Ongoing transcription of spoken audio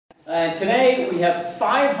Today we have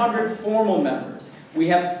 500 formal members. We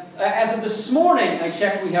have, as of this morning, I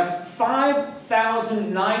checked, we have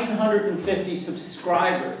 5,950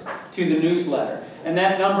 subscribers to the newsletter. And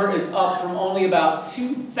that number is up from only about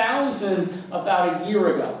 2,000 about a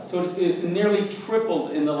year ago. So it is nearly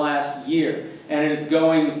tripled in the last year. And it is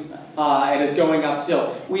going up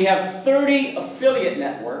still. We have 30 affiliate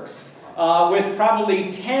networks with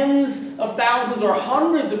probably tens of thousands or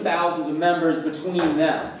hundreds of thousands of members between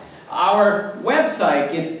them. Our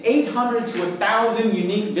website gets 800 to 1,000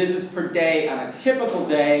 unique visits per day on a typical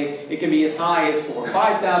day. It can be as high as 4,000 or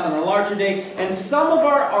 5,000 on a larger day. And some of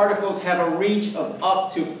our articles have a reach of up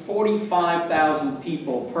to 45,000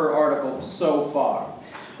 people per article so far.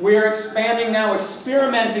 We are expanding now,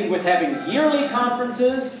 experimenting with having yearly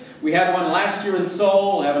conferences. We had one last year in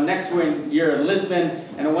Seoul, we'll have a next year in Lisbon,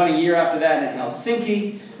 and one a year after that in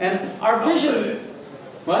Helsinki. And our vision...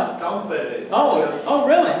 What? Oh,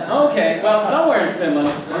 really? Okay. Well, somewhere in Finland.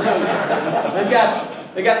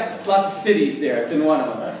 They've got lots of cities there. It's in one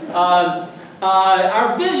of them.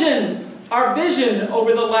 Our vision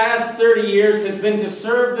over the last 30 years has been to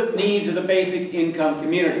serve the needs of the basic income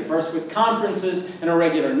community. First with conferences and a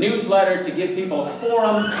regular newsletter to give people a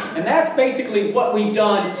forum. And that's basically what we've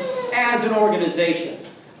done as an organization.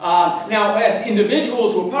 Now, as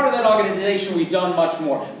individuals who are part of that organization, we've done much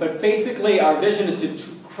more. But basically, our vision is to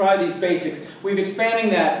try these basics. We've expanding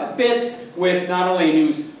that a bit with not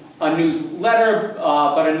only a newsletter,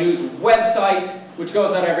 but a news website, which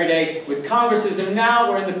goes out every day, with congresses. And now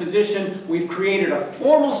we're in the position, we've created a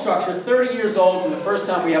formal structure, 30 years old, and the first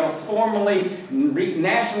time we have a formally,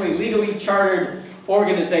 nationally, legally chartered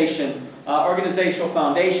organization. Organizational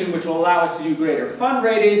foundation, which will allow us to do greater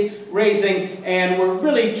fundraising, and we're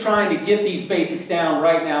really trying to get these basics down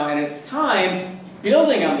right now, and it's time,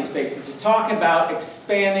 building on these basics, to talk about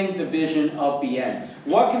expanding the vision of BN.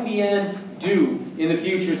 What can BN do in the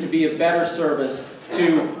future to be a better service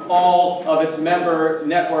to all of its member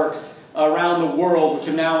networks around the world, which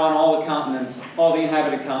are now on all the continents, all the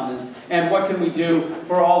inhabited continents, and what can we do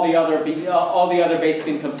for all the other basic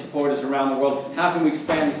income supporters around the world? How can we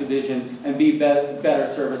expand this vision and be better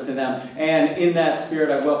service to them? And in that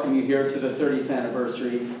spirit, I welcome you here to the 30th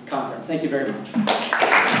anniversary conference. Thank you very much.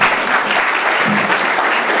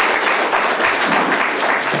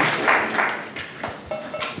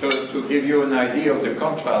 So to give you an idea of the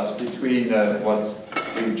contrast between what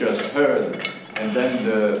we've just heard and then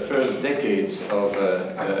the first decades of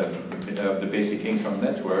the basic income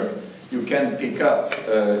network, you can pick up,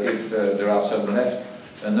 if there are some left,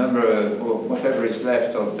 a number, whatever is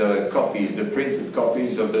left of the copies, the printed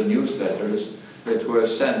copies of the newsletters that were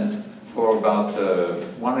sent for about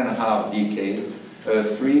 1.5 decades,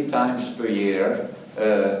 3 times per year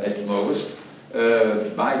at most,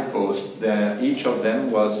 by post. Each of them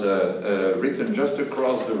was written just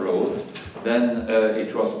across the road. Then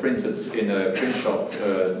it was printed in a print shop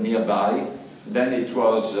nearby. Then it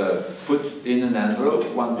was put in an envelope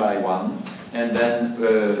one by one, and then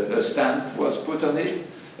a stamp was put on it,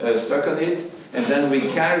 stuck on it, and then we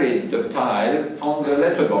carried the pile on the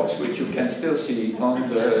letterbox, which you can still see on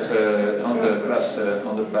the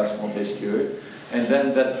Place Montesquieu, and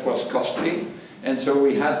then that was costly. And so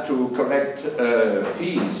we had to collect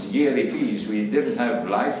fees, yearly fees. We didn't have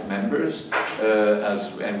life members,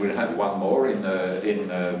 and we'll have one more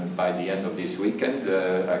by the end of this weekend,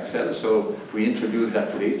 Axel. So we introduced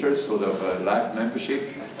that later, sort of a life membership.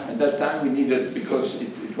 At that time we needed, because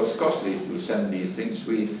it was costly to send these things.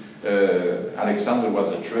 Alexander was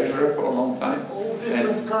a treasurer for a long time. All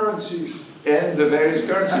different currencies. And the various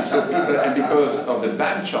currencies. So people, and because of the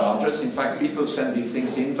bank charges, in fact, people send these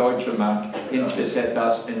things in Deutsche Mark, in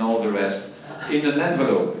pesetas, and all the rest, in an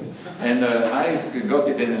envelope. And I got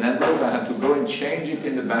it in an envelope. I had to go and change it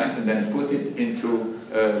in the bank and then put it into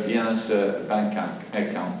Bien's bank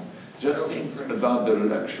account. Just think about the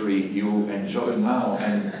luxury you enjoy now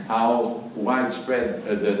and how widespread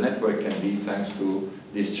the network can be thanks to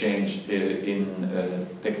this change in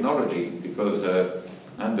technology, because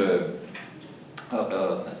under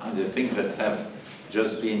the things that have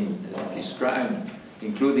just been described,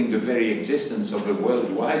 including the very existence of a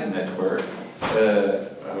worldwide network,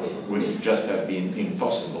 would just have been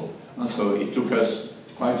impossible. And so it took us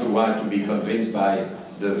quite a while to be convinced by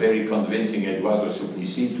the very convincing Eduardo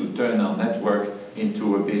Suplicy to turn our network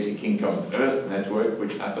into a basic income Earth network,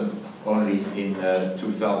 which happened only in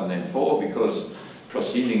 2004, because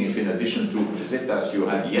proceeding, if in addition to pesetas you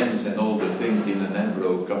had yens and all the things in an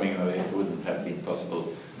envelope coming away, it wouldn't have been possible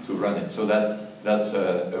to run it. So that's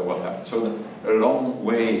what happened. So a long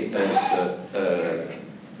way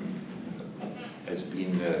has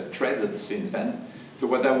been treaded since then. So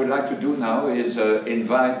what I would like to do now is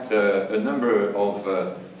invite a number of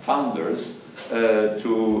founders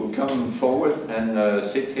to come forward and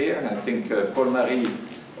sit here. I think Paul-Marie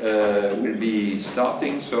will be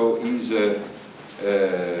starting, so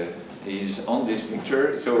he's on this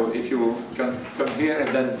picture. So if you can come here, and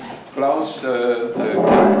then Claus,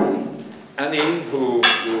 Annie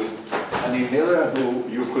Miller, who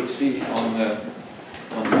you could see on that.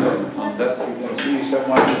 You can see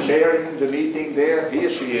someone chairing the meeting there. Here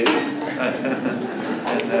she is.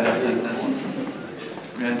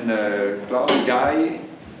 and Claus, Guy.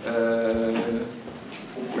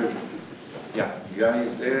 Yeah, Guy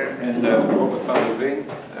is there, and Robert van der Veen.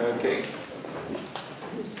 Okay.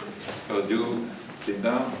 So do sit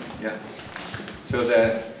down. Yeah. So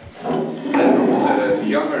that looked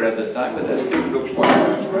younger at the time, but that still looks quite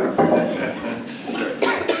young, right?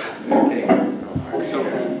 Okay. So,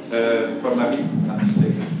 for Marie, let's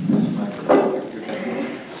take this microphone. You can do it.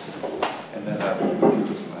 And then I will put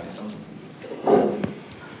the slides on.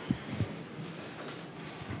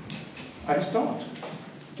 I start.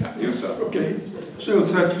 Yeah, you start. Okay. So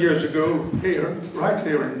 30 years ago, here, right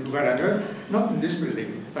here in Louvain-la-Neuve, not in this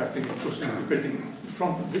building, I think it was in the building in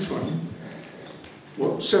front of this one,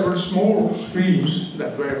 were several small streams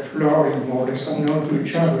that were flowing more or less unknown to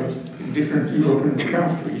each other in different European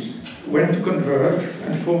countries, went to converge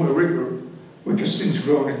and form a river, which has since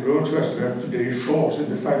grown and grown so as to have today shores in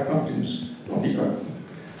the 5 continents of the earth.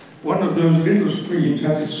 One of those little streams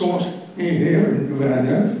had its source here in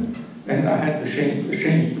Louvain-la-Neuve, and I had the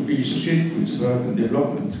chance to be associated with its birth and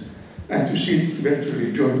development, and to see it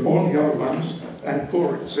eventually join all the other ones and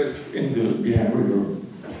pour itself in the Veen River.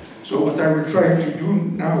 So what I will try to do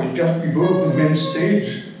now is just evoke the main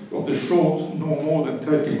stage of the short, no more than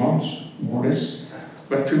 30 months, more or less,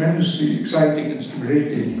 but tremendously exciting and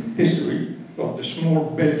stimulating history of the small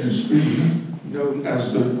Belgian stream known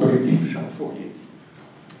as the Collectif Charles Fourier.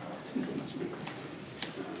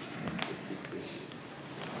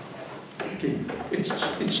 Okay,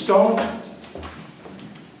 it started.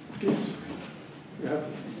 Okay. Yeah.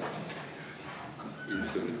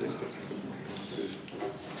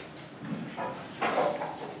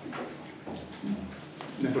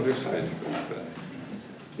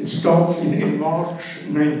 It started in March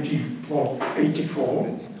 1984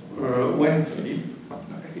 when Philippe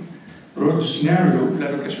wrote the scenario,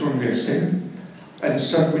 l'allocation universelle, and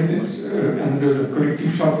submitted under the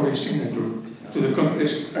Collectif Charles Fourier signature to the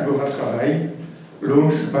contest Agora Travail,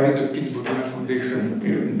 launched by the Boulanger Foundation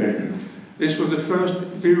here in Belgium. This was the first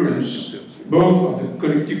appearance both of the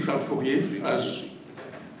Collectif Charles Fourier as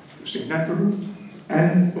signatory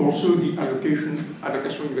and also the allocation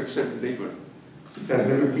universelle de labor. It has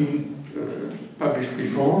never been published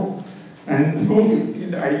before. And of course,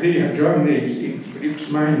 the idea germinated in Philippe's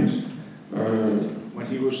mind when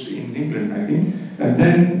he was in England, I think. And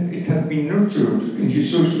then it had been nurtured in the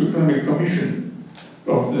Socio-Economic Commission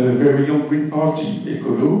of the very young Green Party,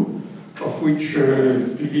 Ecolo, of which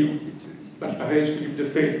Philippe, Parijs,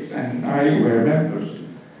 Philippe and I were members,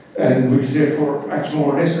 and which therefore acts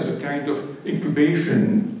more or less as a kind of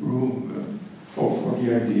incubation room for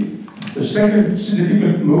the idea. The second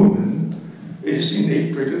significant moment is in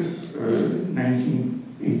April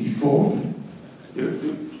 1984,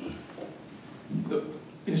 the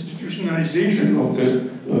institutionalization of the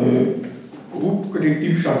group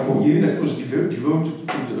Collectif Charles Fourier that was devoted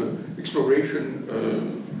to the exploration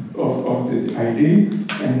of the idea,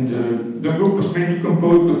 and the group was mainly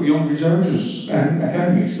composed of young researchers and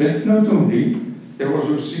academics, but not only. There was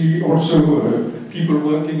also people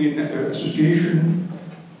working in association,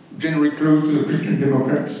 generally close to the Christian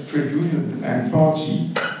Democrats trade union and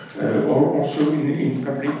party, or also in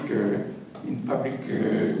public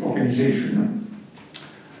organization.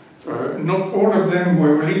 Not all of them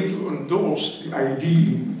were willing to endorse the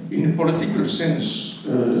idea in a political sense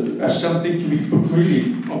as something to be put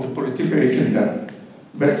really on the political agenda,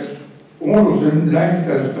 but all of them liked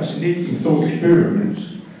it as a fascinating thought experiment,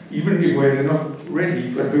 even if they were not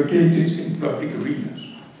ready to advocate it in public arenas.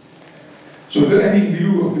 So the ending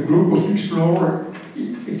view of the group was to explore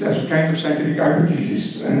it as a kind of scientific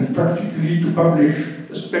hypothesis and practically to publish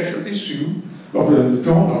a special issue of the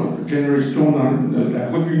journal, the generalist journal, La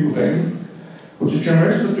Louvain-la-Neuve, which is a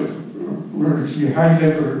journalist but of relatively high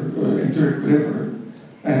level, intellectual level,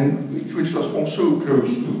 and which was also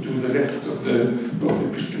close to the left of the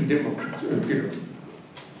Christian Democrat pillar.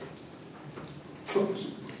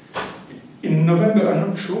 In November, I'm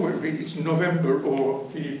not sure whether it's November or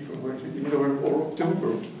Philippe, in November or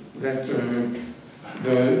October, that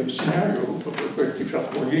the scenario of the Collectif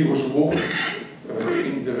Charles Fourier was awarded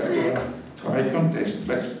in the Travail contest.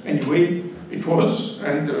 But anyway, it was,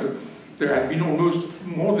 and there had been almost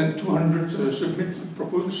more than 200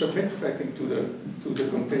 proposals submitted, I think, to the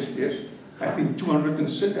contest. Yes, I think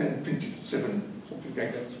 227, something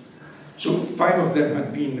like that. So 5 of them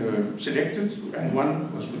had been selected, and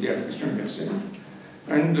 1 was with the Universität.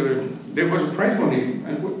 And there was a prize money,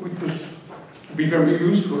 and which was to be very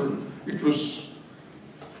useful. It was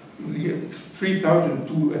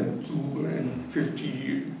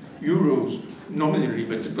 3,250 euros nominally,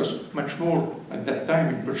 but it was much more at that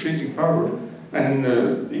time in purchasing power. And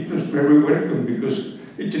it was very welcome because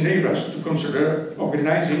it enabled us to consider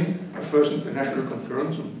organizing a first international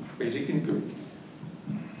conference on basic income.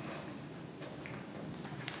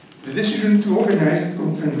 The decision to organize the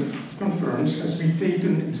conference has been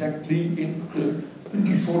taken exactly in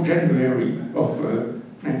 24 January of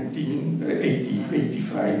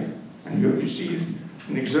 1985. And here you see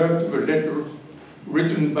an excerpt of a letter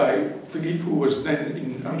written by Philippe, who was then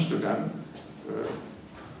in Amsterdam.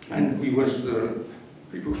 And he was, of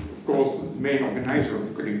course, the main organizer of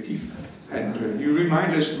the Collectif. And he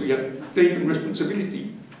reminded us we had taken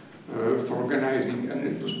responsibility for organizing, and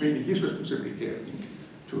it was mainly his responsibility, I think,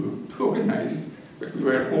 to organize it, but we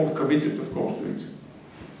were all committed, of course, to it.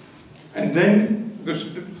 And then the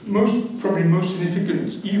probably most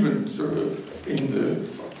significant event in the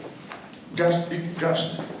just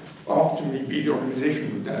after maybe the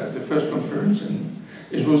organization of the first conference, and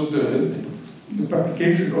it was the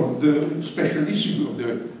publication of the special issue of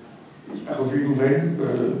the Louvain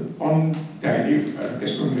on the idea of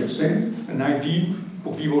testimonies, an idea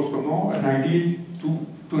pour vivre autrement, an idea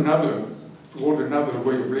toward another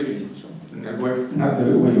way of living, so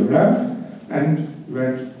another way of life, and we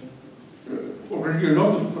had already a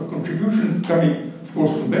lot of contribution coming, of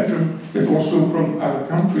course, from Belgium, but also from our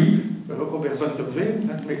country. Robert van der Veen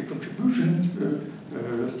had made a contribution.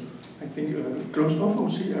 I think Claus Offe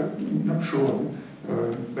was here, I'm not sure.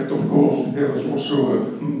 But of course, there was also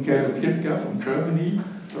Philippe from Germany.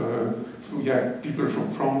 We had people from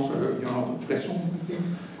France, Bresson, I think.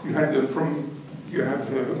 You have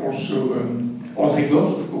also André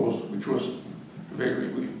Goss, of course, which was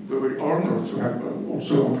very honored to have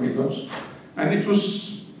also André Goss. And it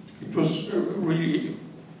was really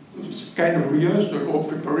kind of rehearsal or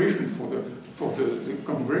preparation for the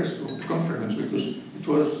congress or the conference, because it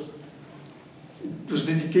was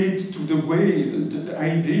dedicated to the way that the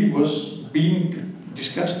idea was being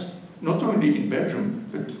discussed, not only in Belgium,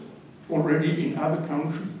 but already in other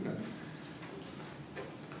countries.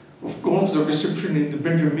 Of course, the reception in the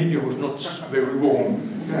Belgian media was not very warm.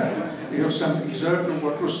 There are some excerpts of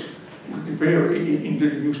what was prepared in the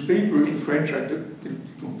newspaper in French.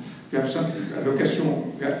 You have some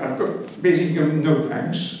allocation, basic income, no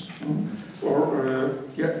thanks, or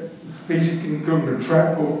basic income, a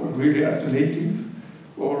trap or a really alternative,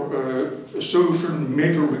 or a social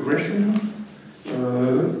major regression,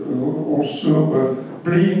 also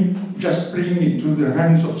just playing into the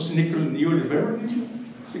hands of cynical neoliberalism.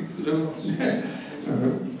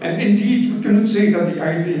 And indeed, we cannot say that the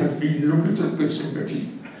idea has been looked at with sympathy,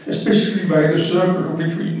 especially by the circle of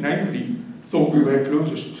which we naively thought we were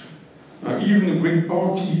closest. Even the Green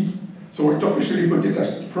Party, though it officially put it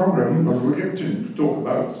as its program, was reluctant to talk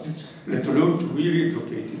about it, let alone to really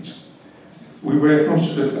advocate it. We were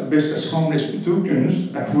considered at best as harmless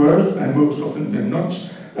utopians, at worst, and most often than not,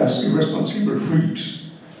 as irresponsible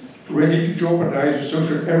freaks, ready to jeopardize the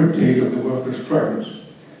social heritage of the workers' struggles.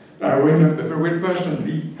 I remember very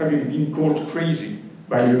personally having been called crazy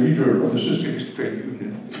by a leader of the Socialist Trade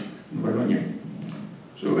Union in Boulanger.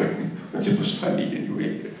 So it was funny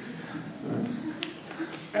anyway.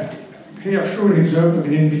 Here I show an example of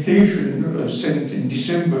an invitation sent in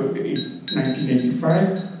December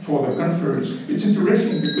 1985 for the conference. It's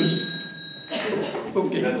interesting because...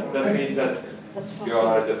 Okay. That means that you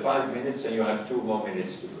are at the 5 minutes and you have 2 more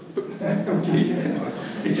minutes to go. Okay.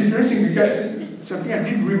 It's interesting because something I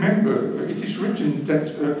did remember. It is written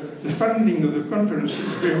that the funding of the conference is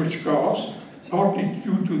very scarce, partly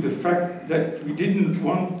due to the fact that we didn't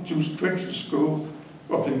want to stretch the scope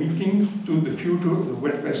of the meeting to the future of the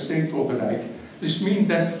welfare state or the like. This means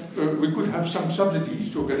that we could have some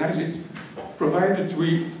subsidies to organize it, provided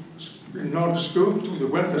we enlarge the scope to the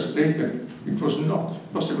welfare state. And it was not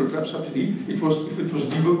possible to have subsidy. If it was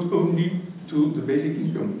devoted only to the basic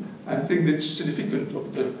income. I think that's significant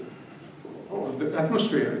of the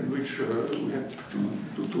atmosphere in which we had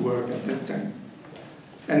to work at that time.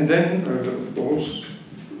 And then, of course,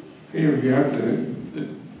 here we have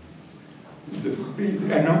the big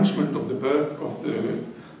announcement of the birth of the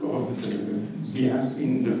Veen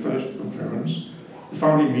in the first conference. The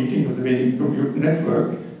founding meeting of the Veen Community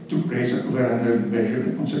Network took place at Louvain-la-Neuve in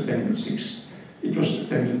Belgium on September 6. It was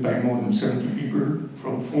attended by more than 70 people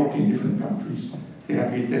from 14 different countries. They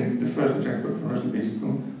had attended the first example for us,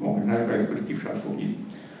 basically organized by the Collectif Charles Fourier.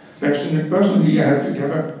 Personally, I had to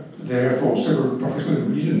give up there for several professional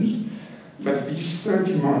reasons, but these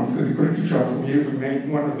 30 months at the Collectif Charles Fourier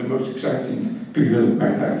remained one of the most exciting periods of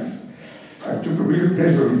my life. I took a real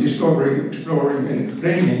pleasure in discovering, exploring, and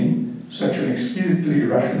explaining such an exquisitely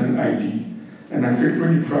rational idea, and I felt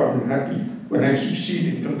really proud and happy when I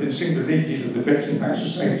succeeded in convincing the ladies of the Belgian High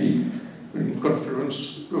Society in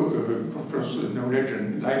conference knowledge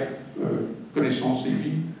and life connaissance et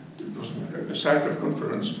vie. It was a site of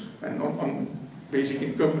conference and on basic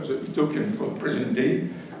income as a utopian for the present day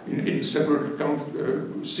in several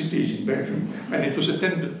cities in Belgium, and it was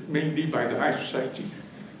attended mainly by the High Society.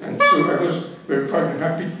 And so I was very proud and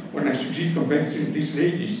happy when I succeeded convincing these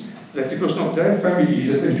ladies that it was not their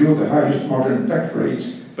families that endure the highest marginal tax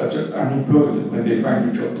rates, but are unemployed when they find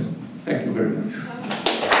a job. Thank you very much.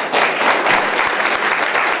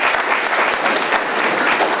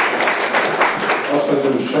 Also,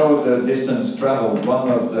 to show the distance traveled, one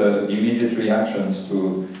of the immediate reactions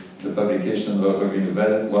to the publication of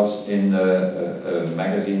Louvain-la-Neuve was in a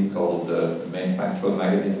magazine called, the main factual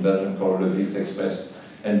magazine in Belgium called Le Vif Express.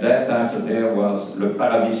 And that title there was Le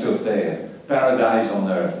Paradis sur Terre, Paradise on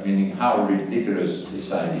Earth, meaning how ridiculous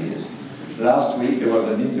this idea is. Last week there was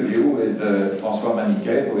an interview with François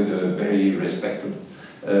Maniquet, who is a very respected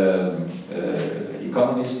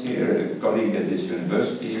economist here, a colleague at this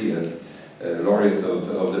university, laureate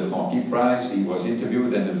of the Franqui Prize. He was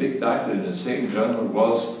interviewed, and the big title in the same journal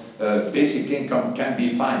was Basic Income Can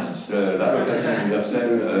Be Financed. L'allocation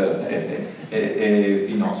universelle est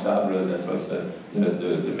finançable. That was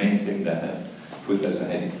the main thing that I put as a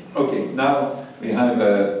heading. Okay, now we have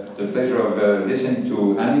the pleasure of listening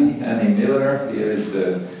to Annie Miller. Here is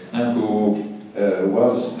Anne who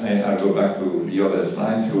was, I'll go back to the other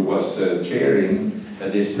slide, who was chairing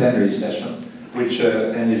this plenary session, which,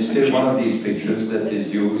 and it's still one of these pictures that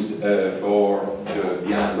is used for the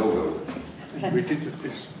Bien logo. We did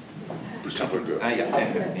this.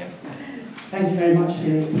 Yeah. Thank you very much,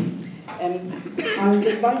 Philippe. I was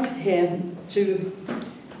invited here to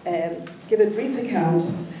give a brief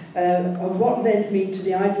account of what led me to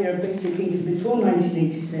the idea of basic income before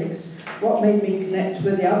 1986, what made me connect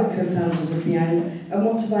with the other co-founders of Veen, and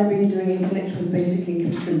what have I been doing in connection with basic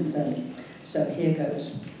income since then. So here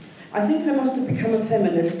goes. I think I must have become a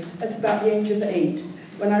feminist at about the age of 8,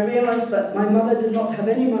 when I realised that my mother did not have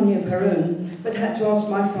any money of her own, but had to ask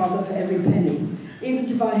my father for every penny, even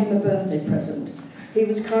to buy him a birthday present. He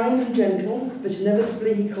was kind and gentle, but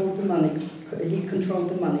inevitably he controlled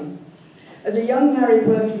the money. As a young married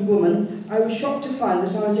working woman, I was shocked to find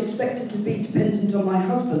that I was expected to be dependent on my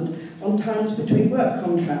husband on times between work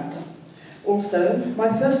contracts. Also, my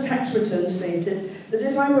first tax return stated that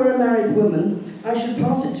if I were a married woman, I should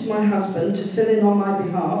pass it to my husband to fill in on my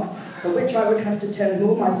behalf, for which I would have to tell him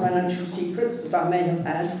all my financial secrets that I may have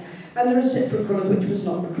had, and the reciprocal of which was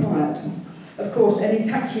not required. Of course, any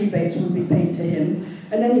tax rebates would be paid to him,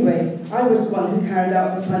 and anyway, I was the one who carried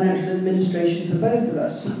out the financial administration for both of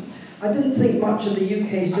us. I didn't think much of the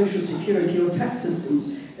UK social security or tax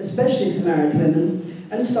systems, especially for married women,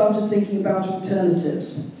 and started thinking about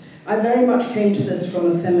alternatives. I very much came to this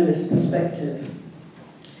from a feminist perspective.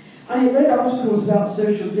 I had read articles about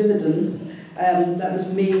social dividend, that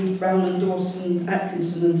was me, Brown and Dawson,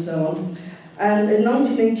 Atkinson and so on, and in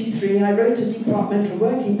 1983 I wrote a departmental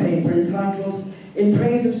working paper entitled In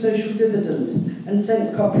Praise of Social Dividend, and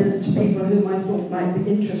sent copies to people whom I thought might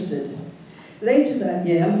be interested. Later that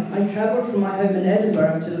year, I travelled from my home in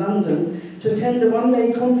Edinburgh to London to attend a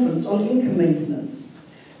one-day conference on income maintenance.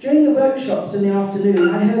 During the workshops in the afternoon,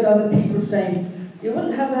 I heard other people saying, "You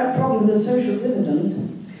wouldn't have that problem with a social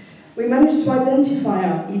dividend." We managed to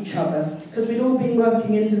identify each other, because we'd all been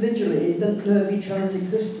working individually and didn't know of each other's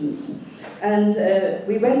existence. And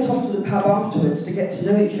we went off to the pub afterwards to get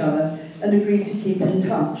to know each other and agreed to keep in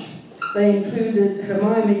touch. They included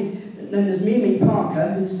Hermione, known as Mimi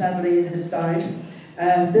Parker, who sadly has died,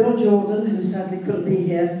 Bill Jordan, who sadly couldn't be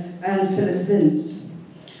here, and Philippe Vince.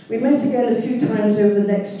 We met again a few times over the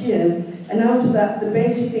next year, and out of that, the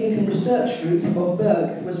Basic Income Research Group of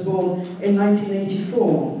Berg was born in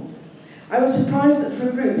 1984. I was surprised that for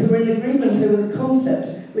a group who were in agreement over the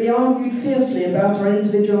concept, we argued fiercely about our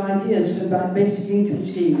individual ideas for basic income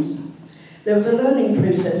schemes. There was a learning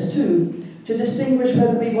process too, to distinguish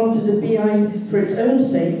whether we wanted a BI for its own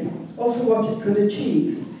sake or for what it could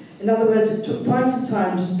achieve. In other words, it took quite a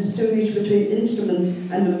time to distinguish between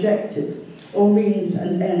instrument and objective, or means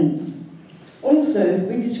and ends. Also,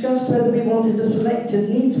 we discussed whether we wanted a selected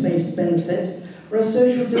needs-based benefit or a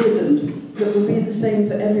social dividend, that will be the same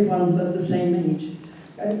for everyone of the same age.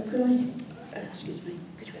 Excuse me.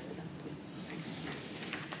 Could you open that? Thanks.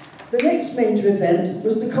 The next major event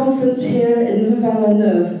was the conference here in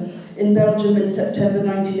Louvain-la-Neuve in Belgium in September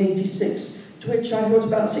 1986, to which I thought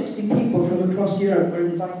about 60 people from across Europe were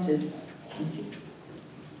invited. Thank you.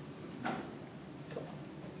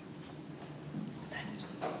 Thanks.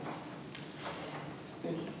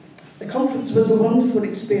 The conference was a wonderful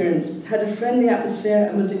experience, had a friendly atmosphere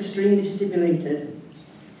and was extremely stimulated.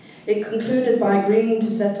 It concluded by agreeing to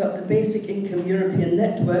set up the Basic Income European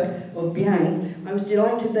Network of Veen. I was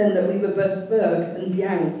delighted then that we were both Berg and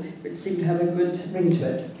Veen, which seemed to have a good ring to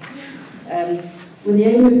it. With the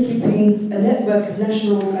aim of keeping a network of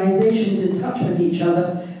national organisations in touch with each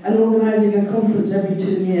other and organising a conference every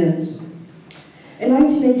 2 years. In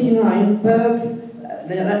 1989, Berg,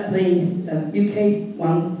 that's the UK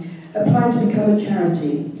one, applied to become a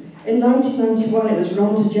charity. In 1991, it was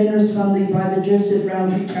granted generous funding by the Joseph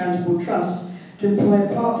Rowntree Charitable Trust to employ a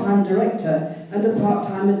part-time director and a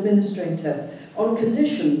part-time administrator, on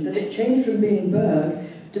condition that it changed from being Berg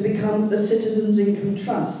to become the Citizens Income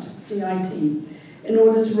Trust, CIT, in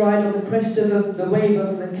order to ride on the crest of the wave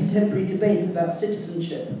of the contemporary debate about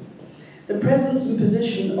citizenship. The presence and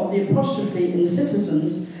position of the apostrophe in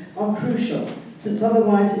citizens are crucial, since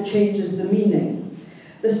otherwise it changes the meaning.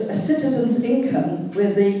 A citizen's income,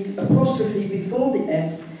 with the apostrophe before the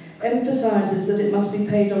S, emphasises that it must be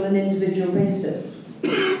paid on an individual basis.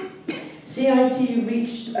 CIT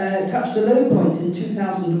touched a low point in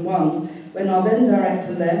 2001 when our then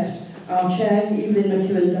director left, our chair, Evelyn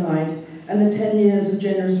McEwen, died, and the 10 years of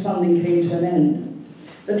generous funding came to an end.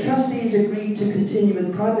 The trustees agreed to continue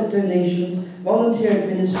with private donations, volunteer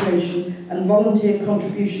administration, and volunteer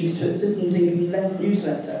contributions to its Citizens' Income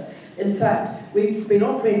newsletter. In fact, we've been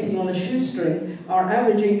operating on a shoestring. Our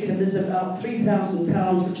average income is about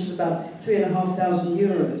 £3,000, which is about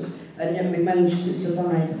 €3,500, and yet we managed to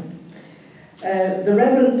survive. The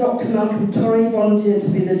Reverend Dr. Malcolm Torrey volunteered to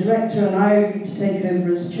be the director, and I agreed to take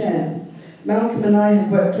over as chair. Malcolm and I have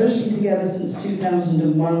worked closely together since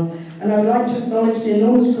 2001, and I would like to acknowledge the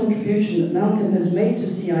enormous contribution that Malcolm has made to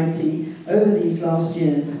CIT over these last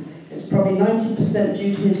years. It's probably 90%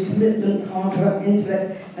 due to his commitment, hard work,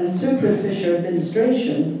 intellect, and super-efficient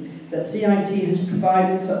administration that CIT has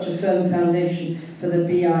provided such a firm foundation for the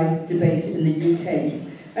BI debate in the UK.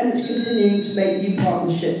 And it's continuing to make new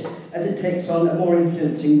partnerships as it takes on a more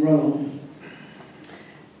influencing role.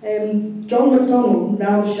 John MacDonald,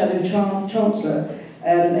 now the Shadow Chancellor,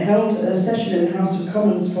 held a session in the House of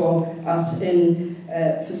Commons for us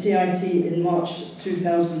for CIT in March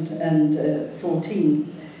 2014.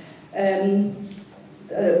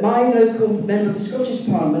 My local member of the Scottish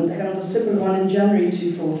Parliament held a similar one in January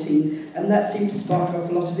 2014, and that seemed to spark off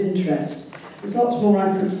a lot of interest. There's lots more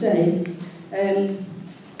I could say. I'm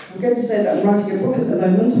going to say that I'm writing a book at the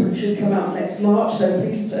moment, which should come out next March, so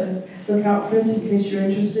please look out for it in case you're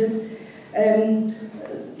interested.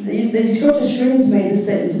 The Scottish Greens made a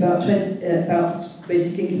statement about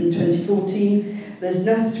basic income in 2014. There's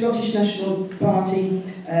the Scottish National Party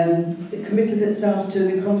that committed itself to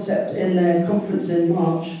the concept in their conference in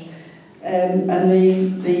March. And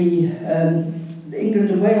the England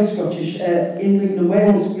and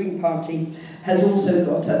Wales Green Party has also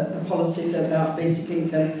got a policy about basic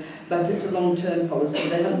income, but it's a long-term policy.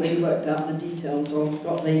 They haven't really worked out the details or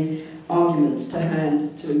got the arguments to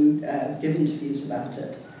hand to give interviews about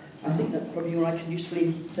it. I think that's probably all I can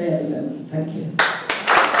usefully say at the moment. Thank you.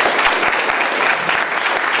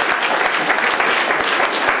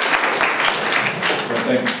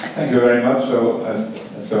 Thank you very much.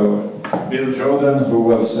 So Bill Jordan, who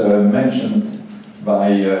was mentioned by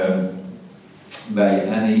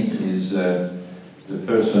Annie, is the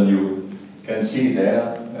person you can see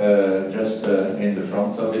there, just in the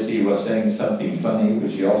front. Obviously, he was saying something funny,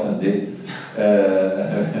 which he often did,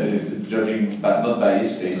 judging not by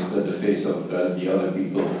his face, but the face of the other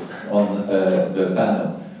people on the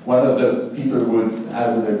panel. One of the people I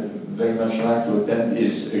would have very much like to attend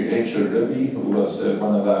is Rachel Lubby, who was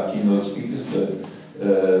one of our keynote speakers,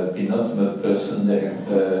 the penultimate person there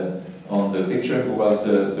on the picture, who was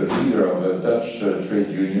the leader of a Dutch trade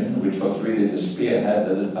union, which was really the spearhead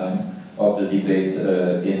at the time of the debate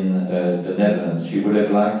in the Netherlands. She would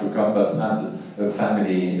have liked to come, but had a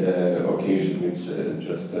family occasion, which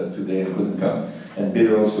just today couldn't come. And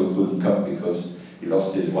Bill also couldn't come because he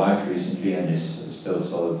lost his wife recently and is still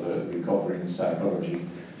sort of recovering psychologically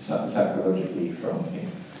from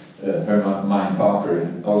Herman Parker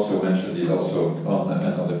also mentioned is also on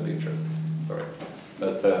another picture. Sorry.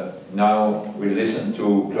 But now we listen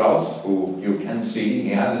to Claus, who you can see, he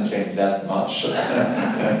hasn't changed that much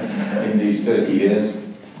in these 30 years.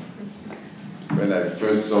 When I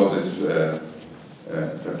first saw this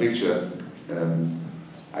picture,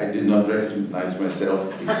 I did not recognize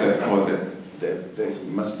myself except for that there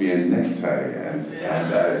must be a necktie, and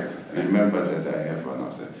I remember that I have one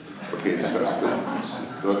of them. Okay, this was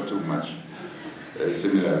not too much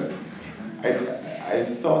similar. I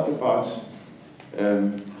thought about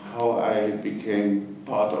how I became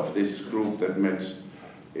part of this group that met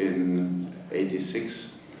in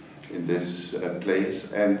 '86 in this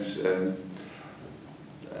place, and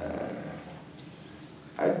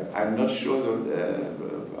I'm not sure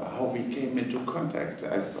how we came into contact.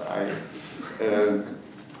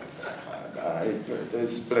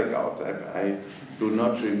 There's blackout. I do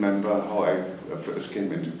not remember how I first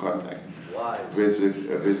came into contact with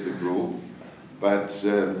the group, but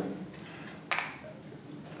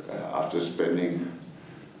after spending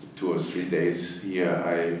 2 or 3 days here,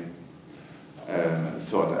 I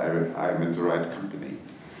thought I'm in the right company.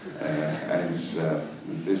 And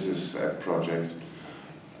this is a project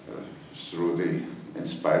through the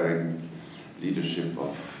inspiring leadership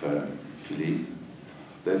of Philippe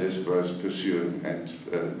that is worth pursuing and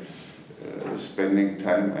spending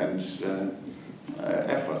time and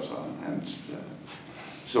efforts on. And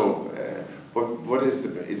so what is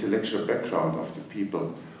the intellectual background of the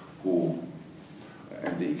people who,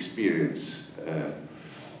 and the experience,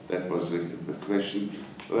 that was the question.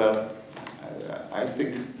 Well, I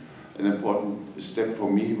think an important step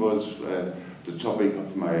for me was the topic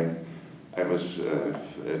of I was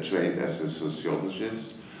trained as a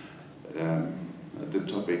sociologist, the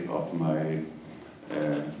topic of my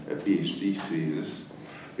PhD thesis,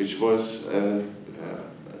 which was a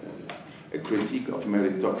critique of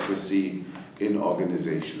meritocracy in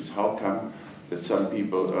organizations. How come that some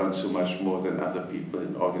people earn so much more than other people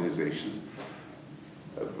in organizations,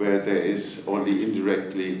 where there is only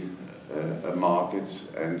indirectly a market,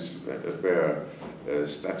 and where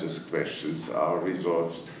status questions are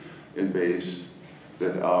resolved in ways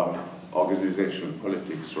that are organizational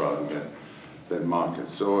politics rather than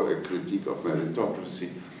markets. So a critique of meritocracy,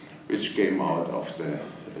 which came out of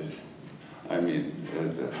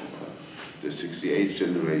the 68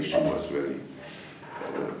 generation was very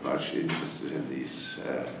much interested in these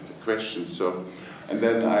questions. So, and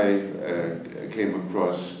then I came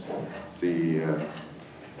across the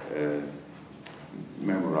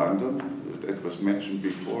memorandum that was mentioned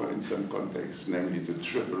before in some context, namely the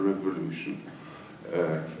Triple Revolution.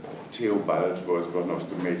 Theobald was one of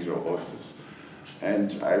the major authors.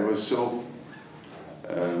 And I was so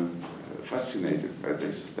fascinated by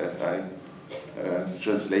this that I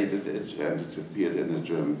translated it, and it appeared in a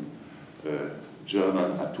German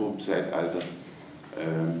journal, Atomzeitalter.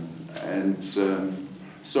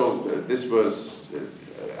 So this was,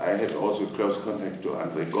 I had also close contact to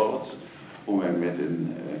André Gortz, whom I met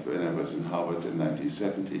when I was in Harvard in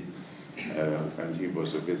 1970, and he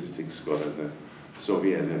was a visiting scholar there. So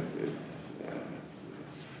we had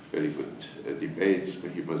very good debates,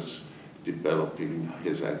 where he was developing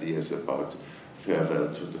his ideas about farewell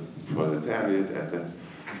to the proletariat at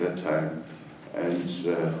that time. And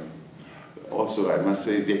also, I must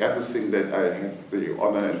say, the other thing that I have the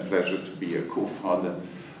honor and pleasure to be a co-founder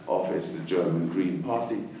of is the German Green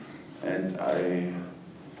Party. And I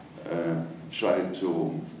tried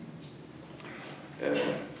to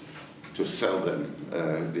sell them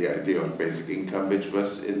the idea of basic income, which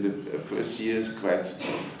was in the first years quite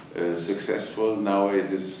successful. Now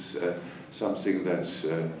it is something that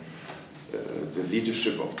the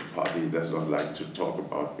leadership of the party does not like to talk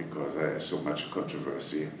about, because there is so much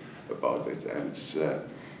controversy about it. And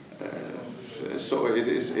so it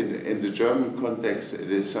is, in the German context,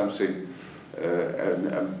 it is something,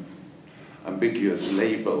 an ambiguous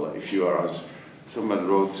label. If you are, someone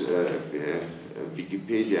wrote a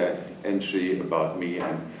Wikipedia entry about me,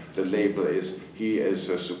 and the label is, he is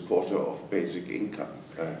a supporter of basic income.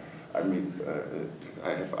 I mean,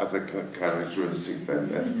 I have other characteristics than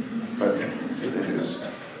that, but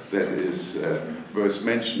that is worth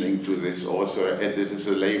mentioning to this author, and it is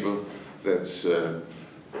a label that's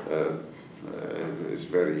is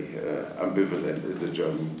very ambivalent in the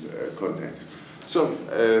German context. So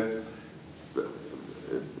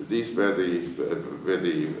these were the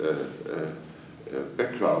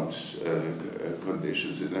background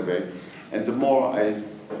conditions in a way, and the more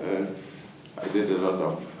I did a lot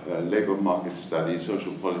of labor market studies,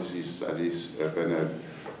 social policy studies, when I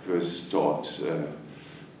first taught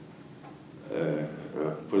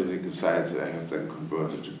political science. I have then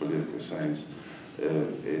converted to political science.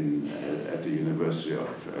 at the University of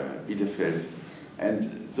Bielefeld.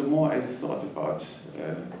 And the more I thought about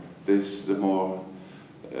this, the more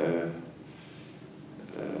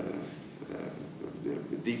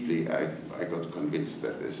deeply I got convinced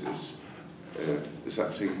that this is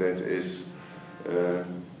something that is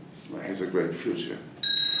has a great future.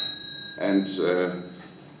 And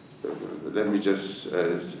let me just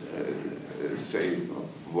say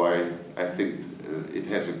why I think it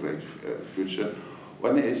has a great future.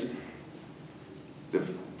 One is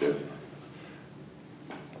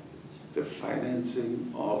the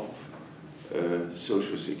financing of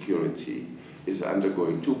social security is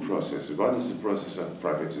undergoing two processes. One is the process of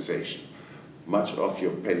privatization. Much of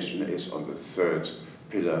your pension is on the third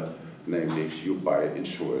pillar, namely you buy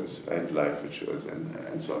insurance and life insurance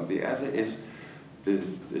and so on. The other is the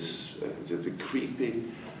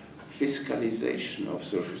creeping fiscalization of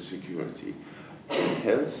social security in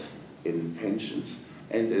health, in pensions,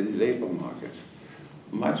 and in labor market.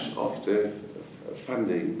 Much of the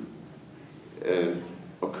funding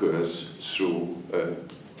occurs through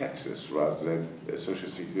taxes rather than social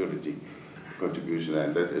security contribution,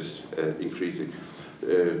 and that is increasing.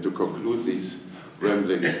 To conclude these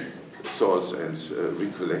rambling thoughts and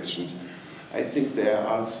recollections, I think there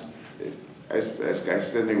are, as Guy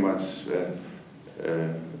Standing once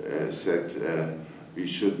said, we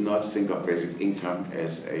should not think of basic income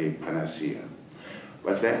as a panacea.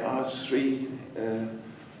 But there are three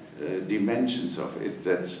dimensions of it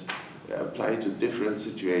that apply to different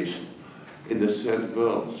situations. In the third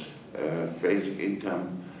world, basic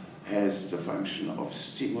income has the function of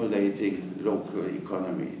stimulating local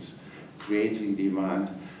economies, creating demand,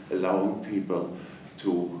 allowing people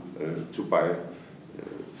to buy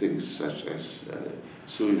things such as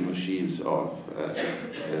sewing machines or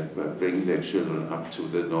bring their children up to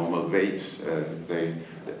the normal weight they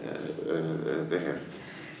have.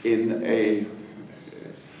 In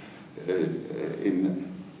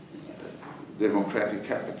democratic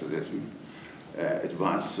capitalism,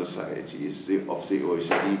 advanced societies of the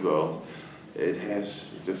OECD world, it has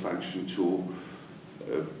the function to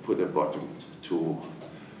put a bottom to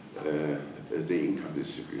the income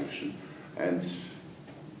distribution. And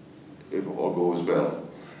if all goes well,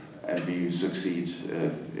 and we succeed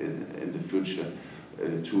in the future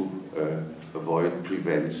to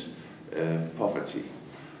prevent poverty.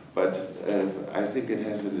 But I think it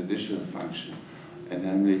has an additional function, and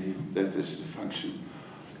namely that is the function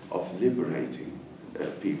of liberating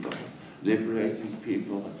people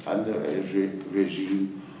under a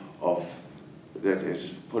regime of, that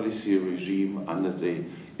is, policy regime under the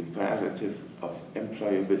imperative of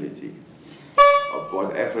employability, of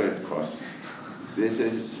whatever it costs. This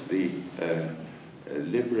is the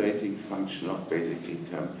liberating function of basic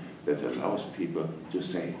income that allows people to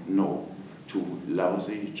say no to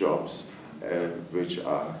lousy jobs, which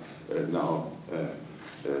are now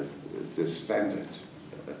the standard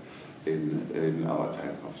in our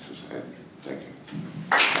type of society. Thank you.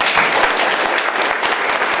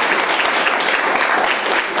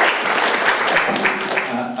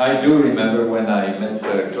 I do remember when I met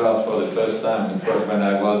Claus for the first time. It was when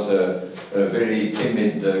I was a very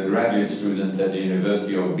timid graduate student at the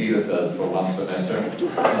University of Bielefeld for one semester.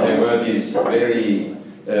 And there were these very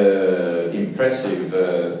impressive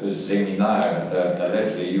seminar.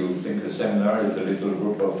 Allegedly, you think a seminar is a little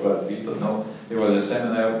group of people. No, it was a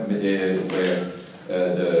seminar where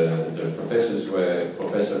the professors were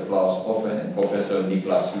Professor Claus Offe and Professor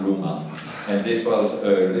Louvain. And this was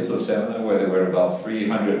a little seminar where there were about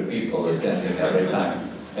 300 people attending every time.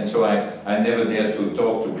 And so I never dared to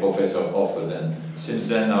talk to Professor Offe then. Since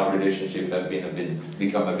then, our relationship has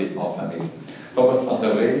become a bit more familiar. Robert van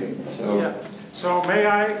der Veen. Yeah. So may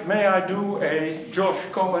I do a Josh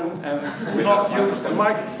Cohen and not use the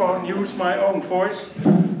microphone, use my own voice?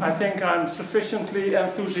 I think I'm sufficiently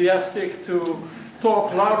enthusiastic to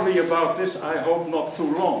talk loudly about this. I hope not too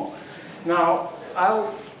long. Now,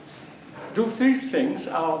 I'll do three things.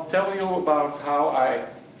 I'll tell you about how I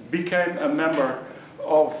became a member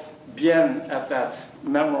of Veen at that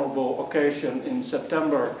memorable occasion in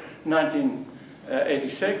September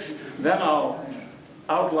 1986. Then I'll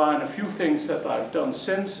outline a few things that I've done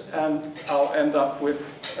since, and I'll end up with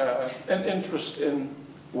an interest in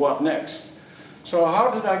what next. So how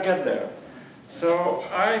did I get there? So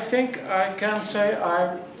I think I can say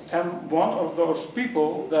I am one of those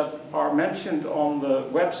people that are mentioned on the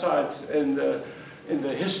website in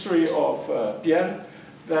the history of Veen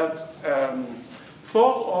that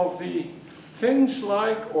thought of the things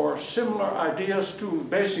like or similar ideas to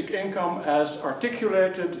basic income as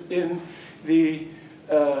articulated in the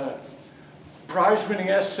prize-winning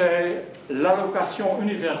essay, L'allocation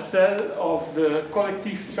universelle of the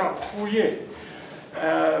Collectif Charles Fourier.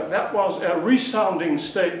 That was a resounding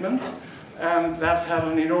statement, and that had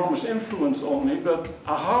an enormous influence on me, but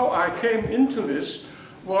how I came into this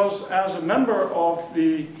was as a member of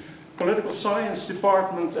the Political Science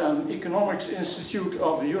Department and Economics Institute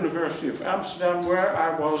of the University of Amsterdam, where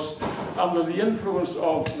I was under the influence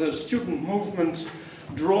of the student movement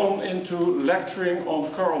drawn into lecturing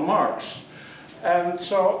on Karl Marx. And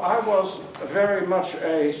so I was very much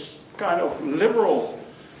a kind of liberal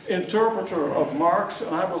interpreter of Marx,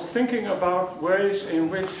 and I was thinking about ways in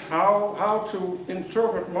which, how to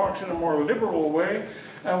interpret Marx in a more liberal way.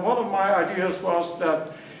 And one of my ideas was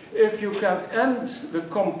that if you can end the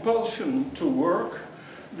compulsion to work,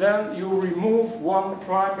 then you remove one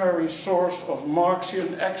primary source of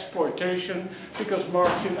Marxian exploitation, because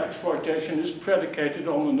Marxian exploitation is predicated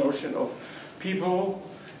on the notion of people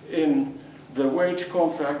in the wage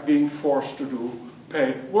contract being forced to do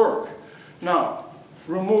paid work. Now,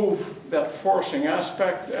 remove that forcing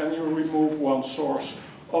aspect and you remove one source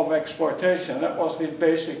of exploitation. That was the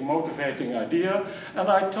basic motivating idea, and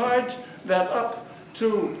I tied that up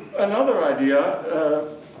to another idea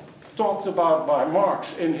talked about by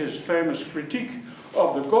Marx in his famous critique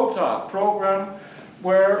of the Gotha program,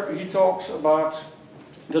 where he talks about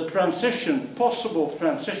the transition, possible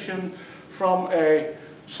transition from a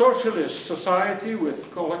socialist society with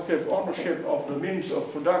collective ownership of the means of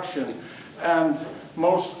production and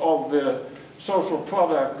most of the social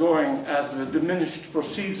product going as the diminished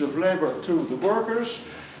proceeds of labor to the workers.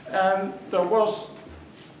 And there was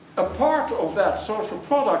a part of that social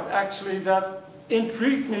product actually that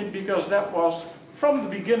intrigued me, because that was from the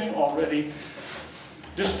beginning already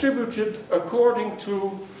distributed according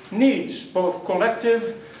to needs, both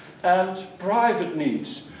collective and private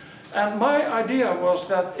needs. And my idea was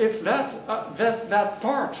that if that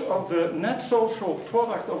part of the net social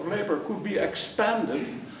product of labor could be expanded,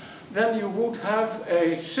 then you would have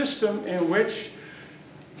a system in which,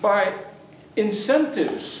 by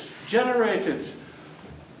incentives generated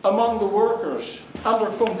among the workers under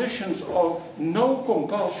conditions of no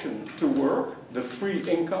compulsion to work, the free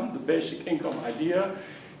income, the basic income idea,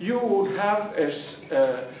 you would have an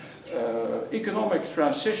economic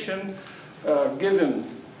transition given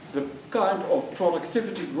the kind of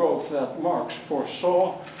productivity growth that Marx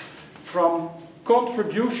foresaw, from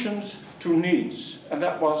contributions to needs. And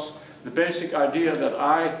that was the basic idea that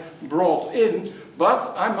I brought in.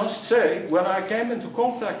 But I must say, when I came into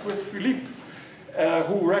contact with Philippe,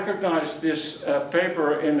 who recognized this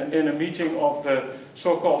paper in a meeting of the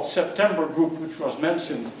so-called September group, which was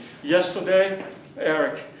mentioned yesterday.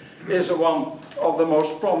 Eric is one of the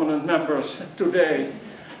most prominent members today.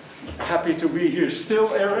 Happy to be here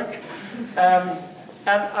still, Eric. And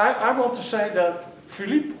I want to say that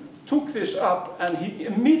Philippe took this up and he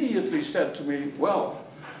immediately said to me, well,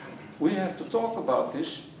 we have to talk about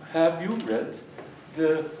this. Have you read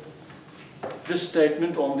the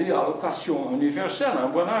statement on the allocation universelle?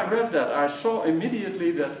 And when I read that, I saw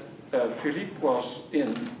immediately that Philippe was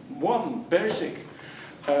in one basic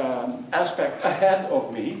aspect ahead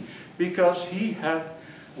of me, because he had,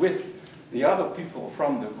 with the other people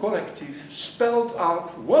from the collective, spelled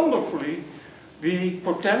out wonderfully the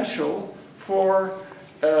potential for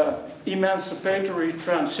emancipatory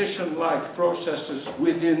transition-like processes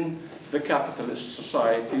within the capitalist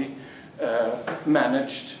society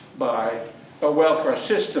managed by a welfare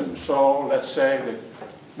system. So let's say the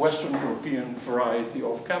Western European variety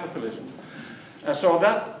of capitalism. And so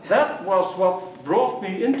that was what brought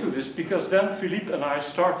me into this, because then Philippe and I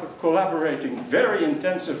started collaborating very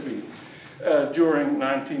intensively during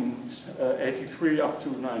 1983 up to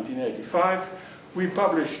 1985. We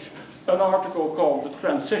published an article called The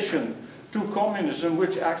Transition to Communism,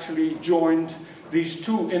 which actually joined these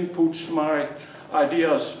two inputs, my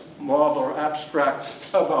ideas rather abstract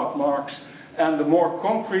about Marx, and the more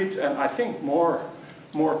concrete and I think more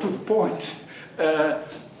to the point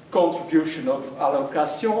contribution of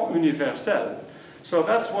allocation universelle. So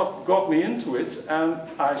that's what got me into it, and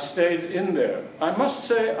I stayed in there. I must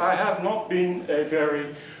say I have not been a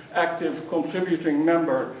very active contributing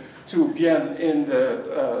member to Veen in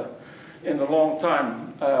the long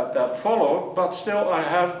time that followed, but still I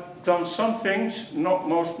have done some things, not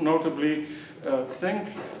most notably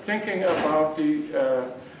thinking about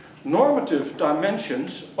the normative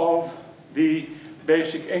dimensions of the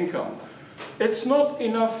basic income. It's not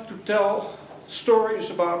enough to tell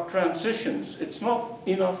stories about transitions. It's not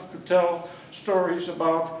enough to tell stories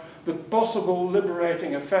about the possible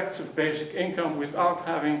liberating effects of basic income without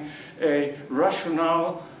having a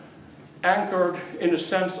rationale anchored in a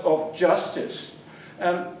sense of justice.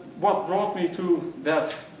 And what brought me to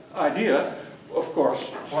that idea, of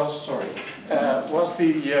course, was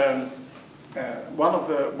the one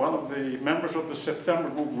of the members of the September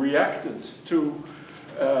group reacted to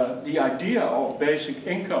the idea of basic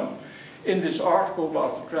income in this article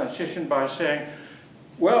about the transition by saying,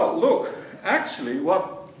 well, look, actually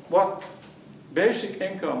what basic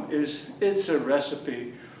income is, it's a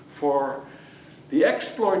recipe for the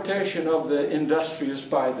exploitation of the industrious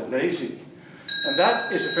by the lazy. And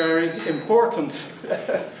that is a very important,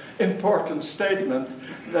 important statement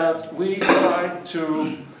that we try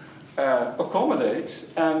to accommodate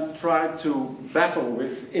and try to battle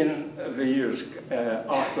with in the years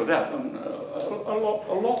after that. And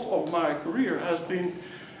a lot of my career has been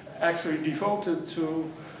actually devoted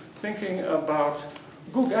to thinking about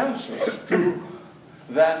good answers to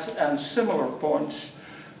that and similar points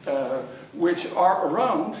which are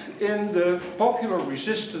around in the popular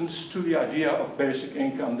resistance to the idea of basic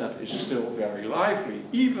income that is still very lively,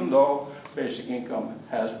 even though basic income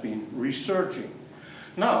has been resurging.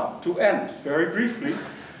 Now, to end very briefly,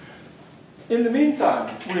 in the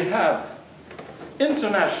meantime, we have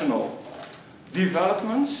international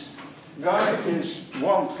developments. Guy is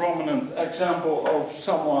one prominent example of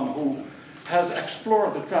someone who has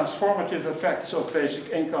explored the transformative effects of basic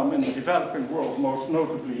income in the developing world, most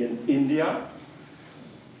notably in India.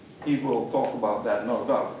 He will talk about that, no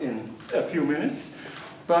doubt, in a few minutes.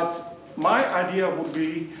 But my idea would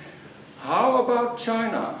be, how about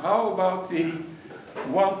China? How about the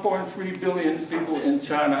 1.3 billion people in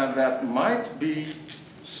China that might be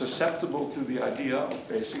susceptible to the idea of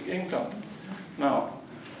basic income? Now,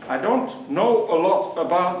 I don't know a lot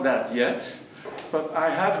about that yet, but I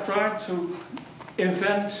have tried to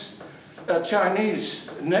invent a Chinese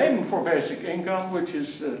name for basic income, which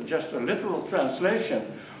is just a literal translation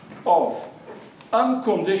of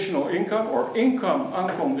unconditional income, or income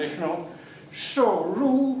unconditional, 收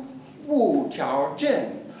入无条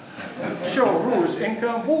件. 收入 is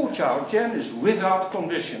income, 无条件 is without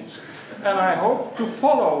conditions. And I hope to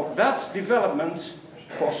follow that development,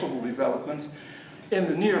 possible development, in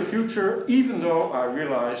the near future, even though I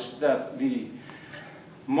realize that the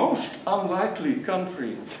most unlikely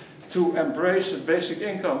country to embrace a basic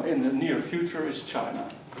income in the near future is China.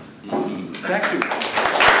 Thank you.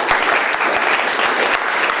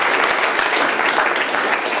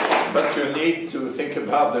 But you need to think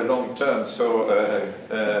about the long term. So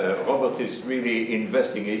Robert is really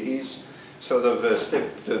investing. He's sort of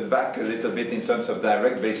stepped back a little bit in terms of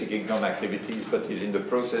direct basic income activities, but he's in the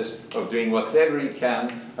process of doing whatever he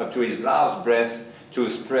can up to his last breath to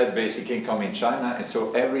spread basic income in China. And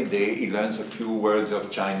so every day he learns a few words of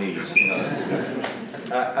Chinese. You know.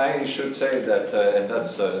 I should say that, and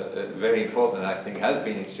that's very important, I think has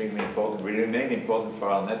been extremely important, will remain important for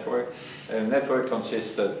our network. A network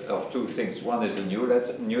consists of two things. One is a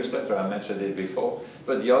newsletter, I mentioned it before,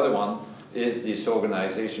 but the other one is this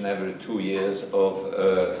organization every 2 years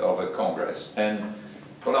of a congress. And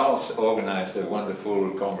Claus organized a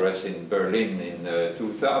wonderful congress in Berlin in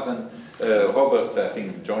 2000. Robert, I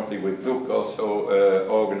think jointly with Luc, also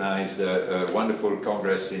organized a wonderful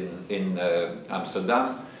congress in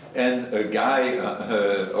Amsterdam. And Guy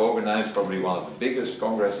organized probably one of the biggest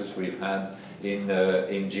congresses we've had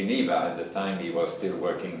in Geneva at the time he was still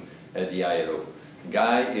working at the ILO.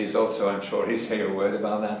 Guy is also, I'm sure he'll say a word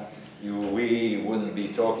about that. We wouldn't be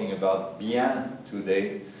talking about bien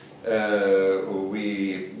today.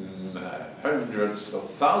 Hundreds of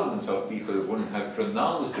thousands of people wouldn't have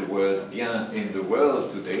pronounced the word bien in the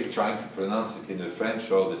world today, trying to pronounce it in the French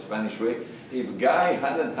or the Spanish way, if Guy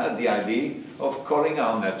hadn't had the idea of calling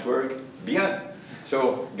our network bien.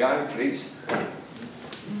 So, Guy, please.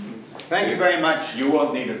 Thank you very much. You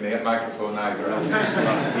won't need a microphone either.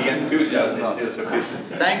 The enthusiasm is still sufficient.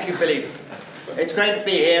 Thank you, Philippe. It's great to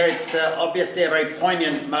be here. It's obviously a very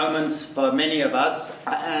poignant moment for many of us,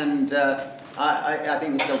 and I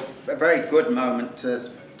think it's a very good moment to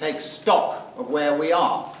take stock of where we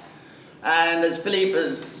are. And as Philippe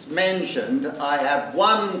has mentioned, I have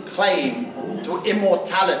one claim to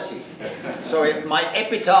immortality. So if my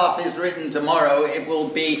epitaph is written tomorrow, it will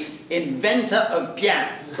be inventor of bien,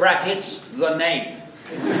 brackets, the name.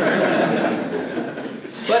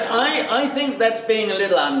 But I think that's being a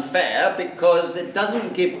little unfair because it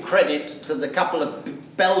doesn't give credit to the couple of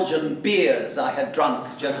Belgian beers I had drunk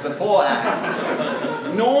just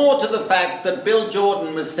beforehand, nor to the fact that Bill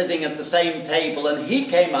Jordan was sitting at the same table and he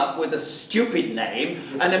came up with a stupid name,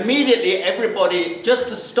 and immediately everybody, just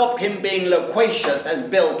to stop him being loquacious as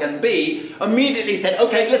Bill can be, immediately said,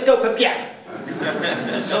 okay, let's go for bien.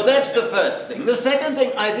 So that's the first thing. The second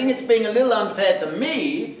thing, I think it's being a little unfair to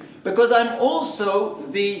me because I'm also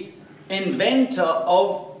the inventor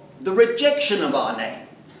of the rejection of our name.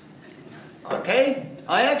 Okay?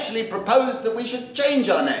 I actually proposed that we should change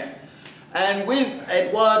our name. And with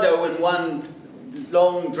Eduardo in one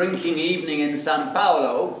long drinking evening in Sao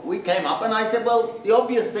Paulo, we came up and I said, well, the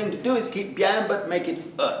obvious thing to do is keep Bien but make it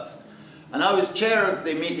Earth. And I was chair of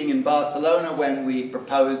the meeting in Barcelona when we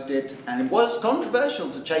proposed it, and it was controversial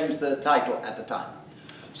to change the title at the time.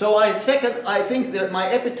 So I think that my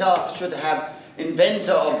epitaph should have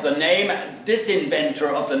inventor of the name, disinventor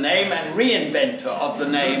of the name, and reinventor of the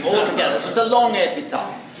name all together. So it's a long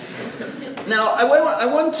epitaph. Now, I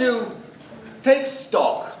want to take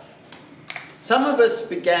stock. Some of us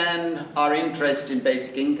began our interest in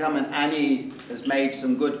basic income, and Annie has made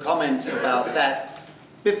some good comments about that.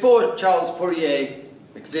 Before Charles Fourier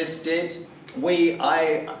existed,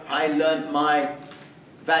 I learnt my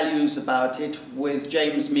values about it with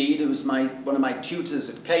James Mead, who was one of my tutors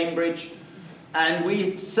at Cambridge, and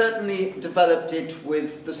we certainly developed it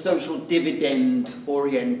with the social dividend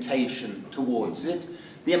orientation towards it.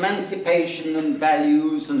 The emancipation and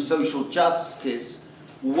values and social justice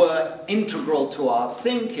were integral to our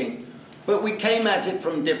thinking, but we came at it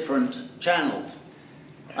from different channels.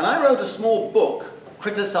 And I wrote a small book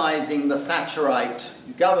criticizing the Thatcherite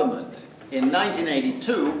government in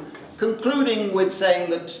 1982, concluding with saying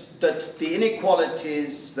that the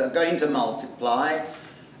inequalities are going to multiply,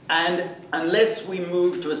 and unless we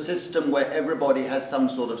move to a system where everybody has some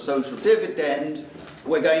sort of social dividend,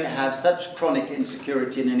 we're going to have such chronic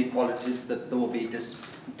insecurity and inequalities that there will be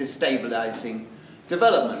destabilizing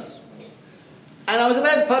developments. And I was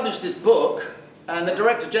about to publish this book, and the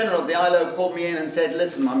Director General of the ILO called me in and said,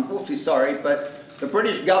 listen, I'm awfully sorry, but the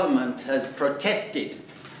British government has protested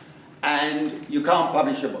and you can't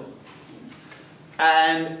publish a book.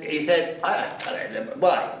 And he said,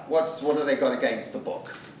 why? What have they got against the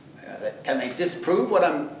book? Can they disprove what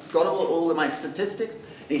I've got all of my statistics?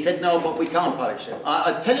 And he said, no, but we can't publish it.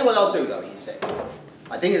 I'll tell you what I'll do though, he said.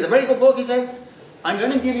 I think it's a very good book, he said. I'm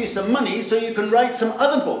going to give you some money so you can write some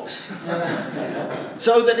other books.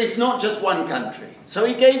 So that it's not just one country. So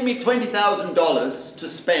he gave me $20,000 to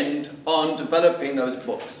spend on developing those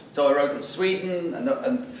books. So I wrote in Sweden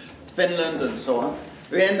and Finland and so on.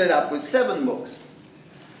 We ended up with 7 books.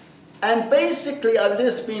 And basically I've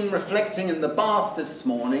just been reflecting in the bath this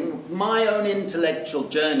morning, my own intellectual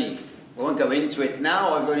journey. I won't go into it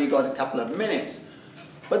now, I've only got a couple of minutes.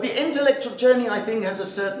 But the intellectual journey, I think, has a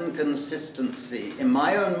certain consistency in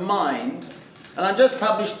my own mind. And I just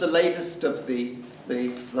published the latest of the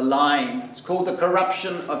line. It's called The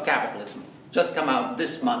Corruption of Capitalism. Just come out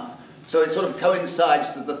this month. So it sort of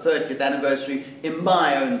coincides with the 30th anniversary in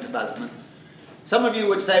my own development. Some of you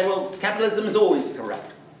would say, well, capitalism is always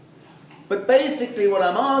corrupt. But basically what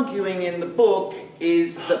I'm arguing in the book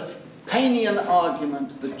is the Paynian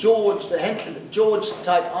argument, the George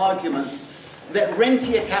type arguments, that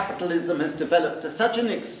rentier capitalism has developed to such an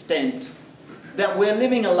extent that we're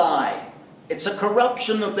living a lie. It's a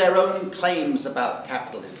corruption of their own claims about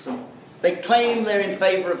capitalism. They claim they're in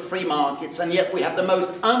favor of free markets, and yet we have the most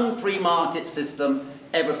unfree market system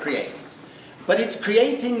ever created. But it's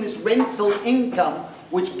creating this rental income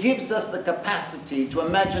which gives us the capacity to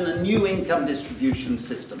imagine a new income distribution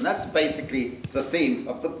system. That's basically the theme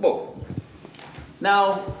of the book.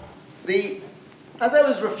 Now, as I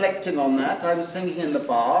was reflecting on that, I was thinking in the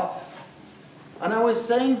bath, and I was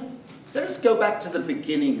saying, let us go back to the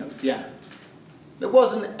beginning of Bien. There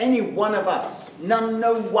wasn't any one of us, no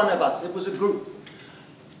one of us, it was a group.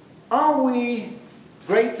 Are we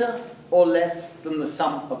greater or less than the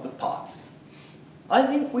sum of the parts? I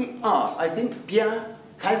think we are. I think Bien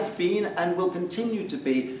has been and will continue to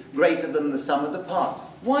be greater than the sum of the parts.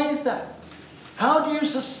 Why is that? How do you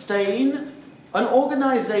sustain an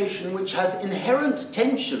organization which has inherent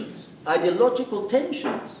tensions, ideological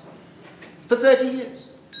tensions, for 30 years?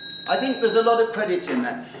 I think there's a lot of credit in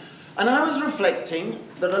that. And I was reflecting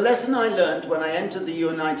that a lesson I learned when I entered the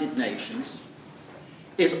United Nations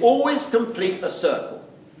is always complete a circle.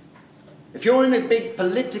 If you're in a big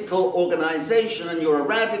political organization and you're a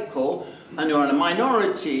radical and you're in a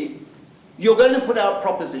minority, you're going to put out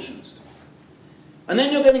propositions. And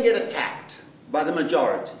then you're going to get attacked by the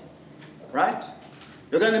majority, right?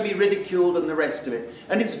 You're going to be ridiculed and the rest of it.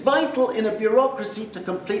 And it's vital in a bureaucracy to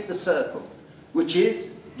complete the circle, which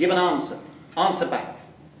is give an answer, answer back.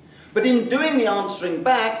 But in doing the answering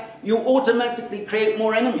back, you automatically create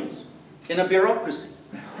more enemies in a bureaucracy.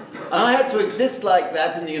 And I had to exist like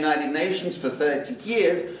that in the United Nations for 30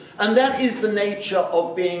 years, and that is the nature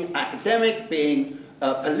of being academic, being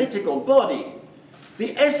political body,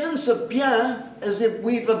 the essence of bien is if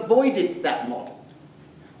we've avoided that model.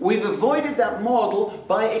 We've avoided that model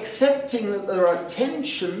by accepting that there are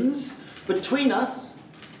tensions between us,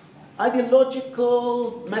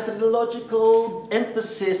 ideological, methodological,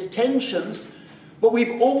 emphasis, tensions, but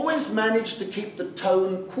we've always managed to keep the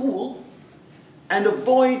tone cool and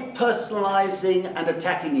avoid personalizing and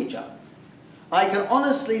attacking each other. I can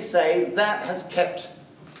honestly say that has kept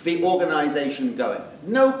the organization going.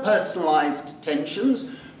 No personalized tensions,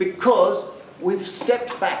 because we've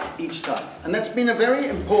stepped back each time. And that's been a very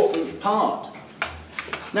important part.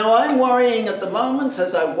 Now, I'm worrying at the moment,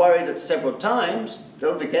 as I've worried it several times.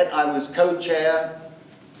 Don't forget, I was co-chair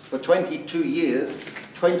for 22 years,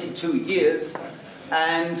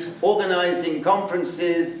 and organizing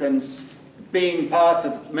conferences and being part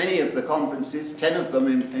of many of the conferences, 10 of them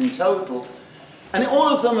in total, and all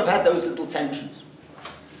of them have had those little tensions.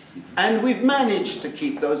 And we've managed to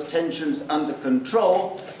keep those tensions under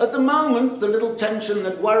control. At the moment, the little tension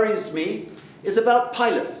that worries me is about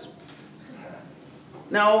pilots.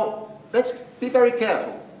 Now, let's be very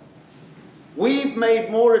careful. We've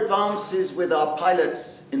made more advances with our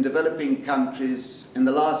pilots in developing countries in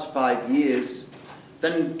the last 5 years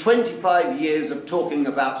than 25 years of talking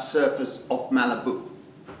about surface of Malibu.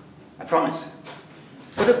 I promise.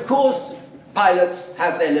 But of course, pilots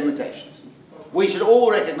have their limitations. We should all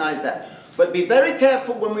recognize that. But be very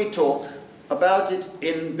careful when we talk about it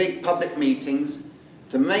in big public meetings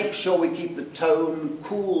to make sure we keep the tone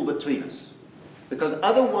cool between us. Because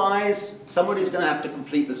otherwise, somebody's going to have to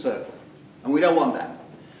complete the circle. And we don't want that.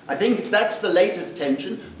 I think that's the latest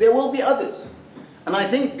tension. There will be others. And I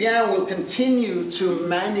think bien will continue to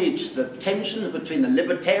manage the tensions between the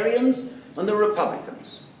libertarians and the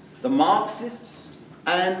Republicans, the Marxists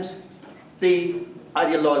and the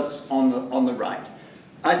ideologues on the right.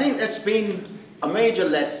 I think that's been a major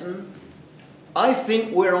lesson. I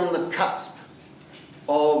think we're on the cusp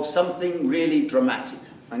of something really dramatic.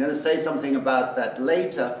 I'm going to say something about that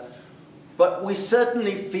later, but we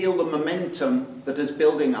certainly feel the momentum that is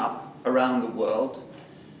building up around the world.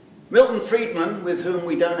 Milton Friedman, with whom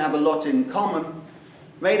we don't have a lot in common,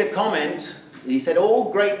 made a comment. He said all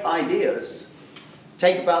great ideas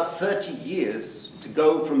take about 30 years to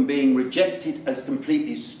go from being rejected as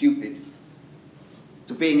completely stupid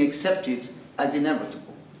to being accepted as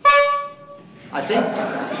inevitable. I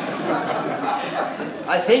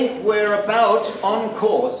think we're about on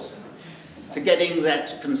course to getting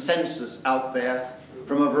that consensus out there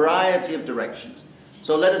from a variety of directions.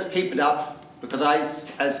 So let us keep it up, because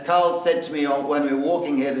as Carl said to me when we were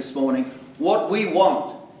walking here this morning, what we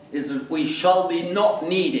want is that we shall be not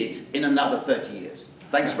needed in another 30 years.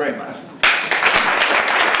 Thanks very much.